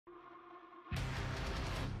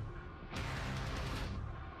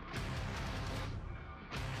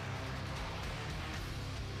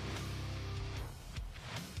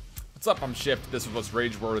What's up, I'm Shift. This was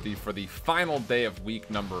Rageworthy for the final day of week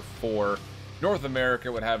number 4. North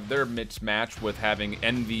America would have their mixed match with having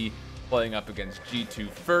Envy playing up against G2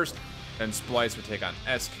 first, and Splyce would take on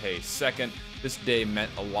SK second. This day meant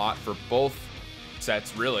a lot for both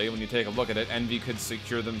sets, really. When you take a look at it, Envy could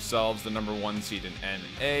secure themselves the #1 seed in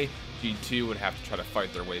NA. G2 would have to try to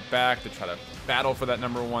fight their way back to try to battle for that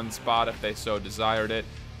 #1 spot if they so desired it.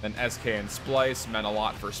 Then SK and Splyce meant a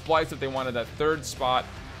lot for Splyce if they wanted that 3rd spot.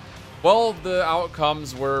 Well, the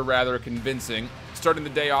outcomes were rather convincing. Starting the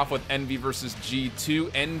day off with Envy versus G2.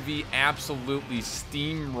 Envy absolutely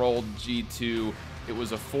steamrolled G2. It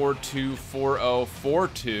was a 4-2, 4-0,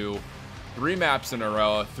 4-2. 3 maps in a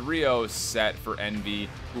row, a 3-0 set for Envy,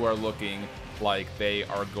 who are looking like they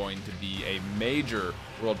are going to be a major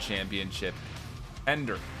World Championship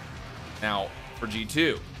contender. Now, for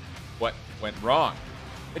G2, what went wrong?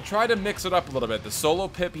 They tried to mix it up a little bit. The solo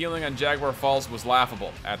pip healing on Jaguar Falls was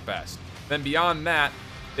laughable at best. Then beyond that,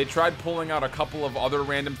 they tried pulling out a couple of other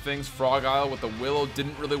random things. Frog Isle with the Willow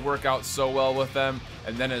didn't really work out so well with them.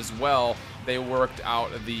 And then as well, they worked out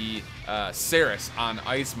the Ceres on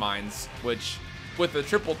Ice Mines, which with the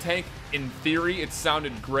triple tank, in theory, it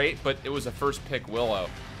sounded great, but it was a first pick Willow.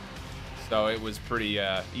 So it was pretty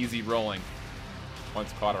easy rolling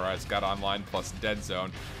once Cauterize got online plus Dead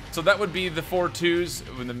Zone. So that would be the 4-2s.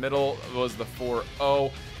 In the middle was the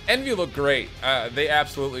 4-0. Envy look great. They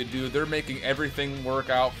absolutely do. They're making everything work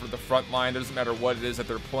out for the front line. It doesn't matter what it is that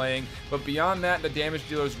they're playing. But beyond that, the damage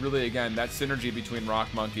dealers really, again, that synergy between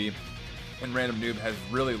Rock Monkey and Random Noob has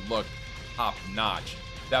really looked top notch.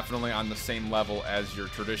 Definitely on the same level as your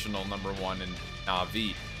traditional #1 in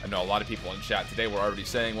Na'Vi. I know a lot of people in chat today were already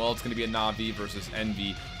saying, well, it's going to be a Na'Vi versus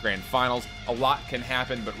Envy Grand Finals. A lot can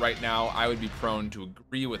happen, but right now I would be prone to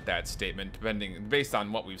agree with that statement, based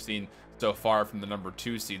on what we've seen so far from the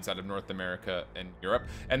 #2 seeds out of North America and Europe.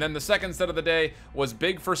 And then the second set of the day was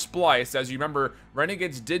big for Splyce. As you remember,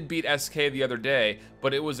 Renegades did beat SK the other day,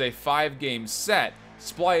 but it was a 5-game set.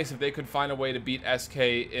 Splyce, if they could find a way to beat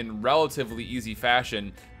SK in relatively easy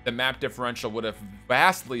fashion, the map differential would have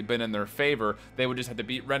vastly been in their favor. They would just have to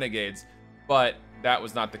beat Renegades, but that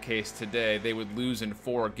was not the case today. They would lose in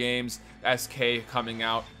 4 games. SK coming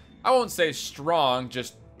out, I won't say strong,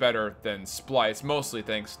 just better than Splyce, mostly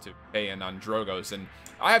thanks to Payan on Drogos. And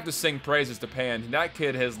I have to sing praises to Payan. That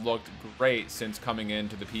kid has looked great since coming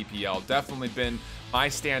into the PPL. Definitely been my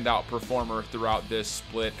standout performer throughout this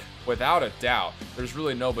split, without a doubt. There's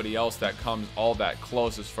really nobody else that comes all that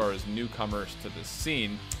close as far as newcomers to the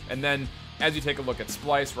scene. And then as you take a look at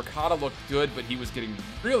Splyce, Ricotta looked good, but he was getting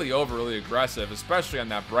really overly aggressive, especially on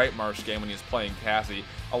that Bright Marsh game when he was playing Cassie.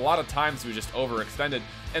 A lot of times he was just overextended.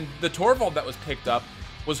 And the Torvald that was picked up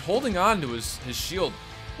was holding on to his shield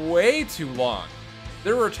way too long.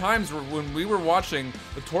 There were times when we were watching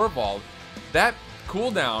the Torvald, that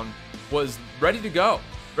cooldown was ready to go,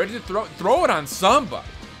 ready to throw it on somebody.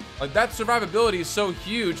 Like, that survivability is so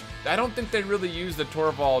huge. I don't think they really use the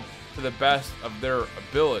Torvald to the best of their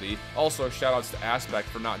ability. Also, shoutouts to Aspect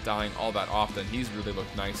for not dying all that often. He's really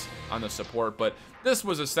looked nice on the support. But this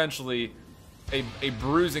was essentially a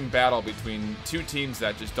bruising battle between 2 teams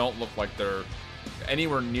that just don't look like they're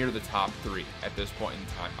anywhere near the top 3 at this point in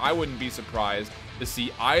time. I wouldn't be surprised to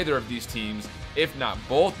see either of these teams, if not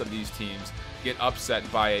both of these teams, get upset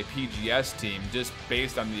by a PGS team, just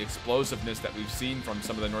based on the explosiveness that we've seen from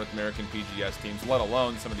some of the North American PGS teams, let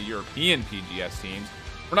alone some of the European PGS teams.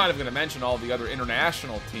 We're not even going to mention all the other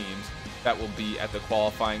international teams that will be at the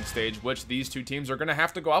qualifying stage, which these 2 teams are going to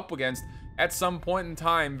have to go up against at some point in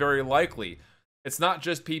time, very likely. It's not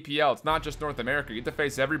just PPL, it's not just North America. You have to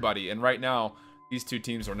face everybody, and right now, these 2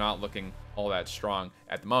 teams are not looking all that strong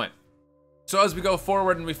at the moment. So as we go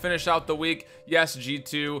forward and we finish out the week, yes,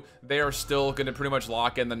 G2, they are still going to pretty much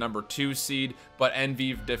lock in the #2 seed, but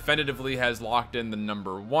Envy definitively has locked in the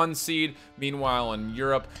 #1 seed. Meanwhile, in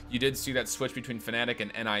Europe, you did see that switch between Fnatic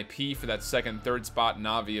and NIP for that 2nd, 3rd spot.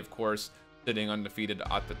 Na'Vi, of course, sitting undefeated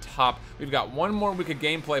at the top. We've got 1 more week of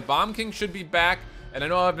gameplay. Bomb King should be back. And I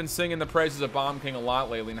know I've been singing the praises of Bomb King a lot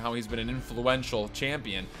lately and how he's been an influential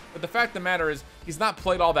champion. But the fact of the matter is, he's not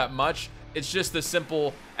played all that much. It's just the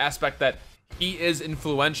simple aspect that he is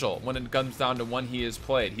influential when it comes down to when he is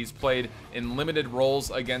played. He's played in limited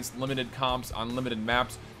roles against limited comps on limited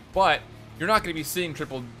maps. But you're not going to be seeing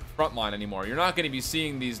triple frontline anymore. You're not going to be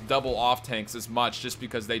seeing these double off tanks as much just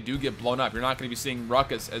because they do get blown up. You're not going to be seeing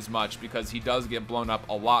Ruckus as much because he does get blown up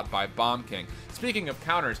a lot by Bomb King. Speaking of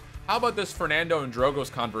counters, how about this Fernando and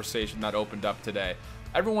Drogos conversation that opened up today?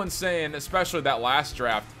 Everyone's saying, especially that last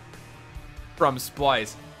draft from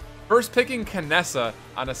Splyce, first picking Canessa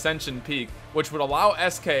on Ascension Peak, which would allow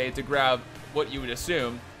SK to grab what you would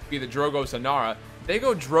assume be the Drogos Inara. They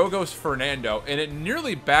go Drogos Fernando, and it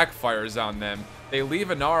nearly backfires on them. They leave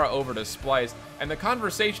Inara over to Splyce, and the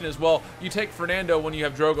conversation is, well, you take Fernando when you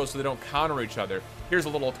have Drogos so they don't counter each other. Here's a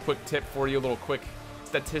little quick tip for you, a little quick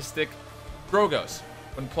statistic. Drogos,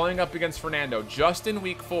 when playing up against Fernando, just in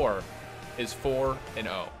week 4, is 4-0.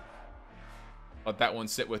 Let that one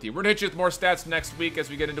sit with you. We're going to hit you with more stats next week as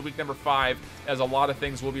we get into week number 5, as a lot of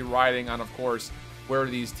things we'll be riding on, of course, where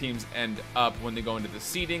these teams end up when they go into the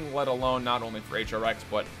seeding, let alone not only for HRX,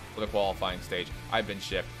 but for the qualifying stage. I've been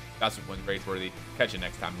Shift. That's what wins Rageworthy. Catch you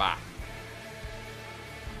next time. Bye.